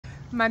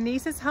My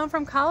niece is home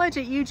from college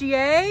at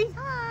UGA.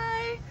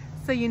 Hi.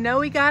 So you know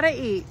we gotta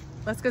eat.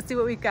 Let's go see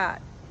what we've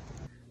got.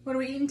 What are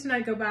we eating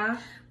tonight, Go By?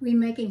 We're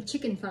making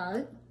chicken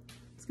pho.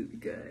 It's gonna be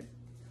good.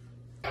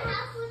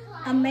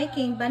 I'm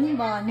making bánh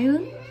bò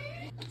nướng.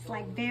 It's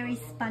like very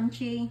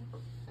spongy.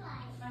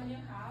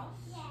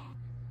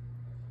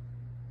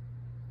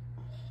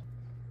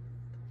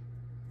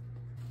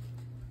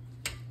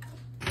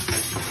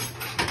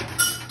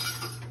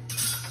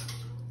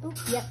 Oh,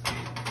 yep.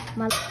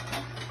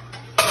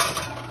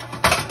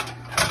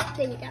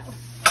 There you go.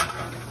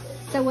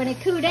 So when it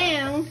cools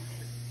down,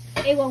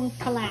 it won't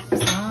collapse.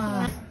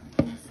 Ah.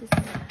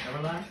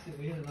 Relax,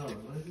 we don't know.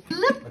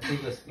 I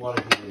think this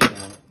water can be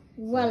down.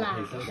 Voila.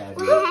 We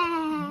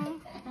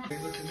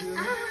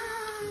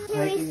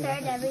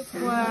stirred every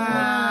time.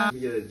 Wow. You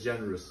get a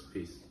generous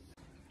piece.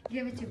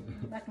 Give it to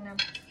Buckingham.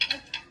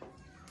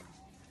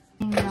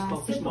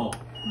 Small.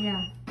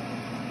 Yeah.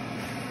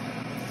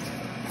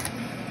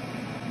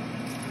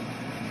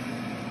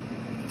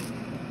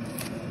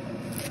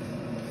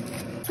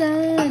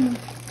 Done.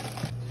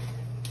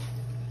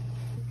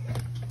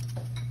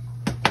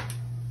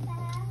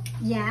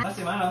 Yeah. That's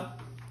your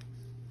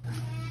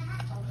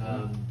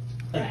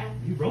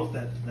you wrote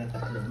that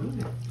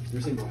movie.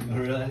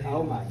 Really?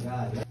 Oh my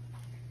god.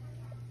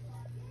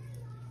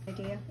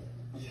 Idea.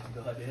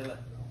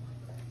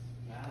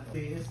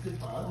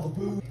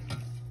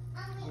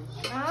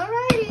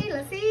 Alrighty,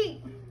 let's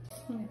eat.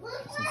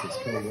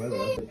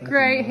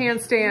 Great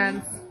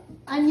handstands.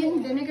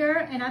 Onion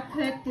vinegar, and I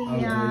put the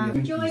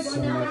enjoy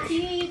bon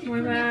appetit.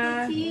 Bon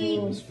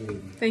appetit.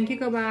 Thank you,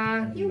 Go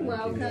By. You're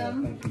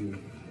welcome. Thank you.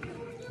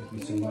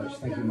 Thank you so much.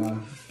 Thank you,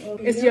 Mom.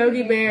 It's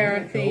Yogi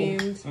Bear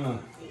themed.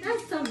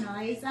 That's so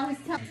nice. I was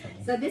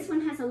so this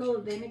one has a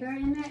little vinegar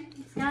in it.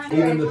 It's got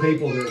Even the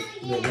people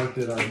that worked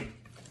at our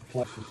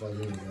place was like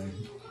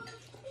anything.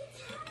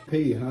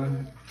 Pee, huh?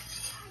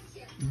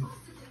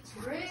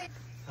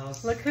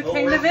 Look who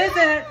came to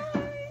visit.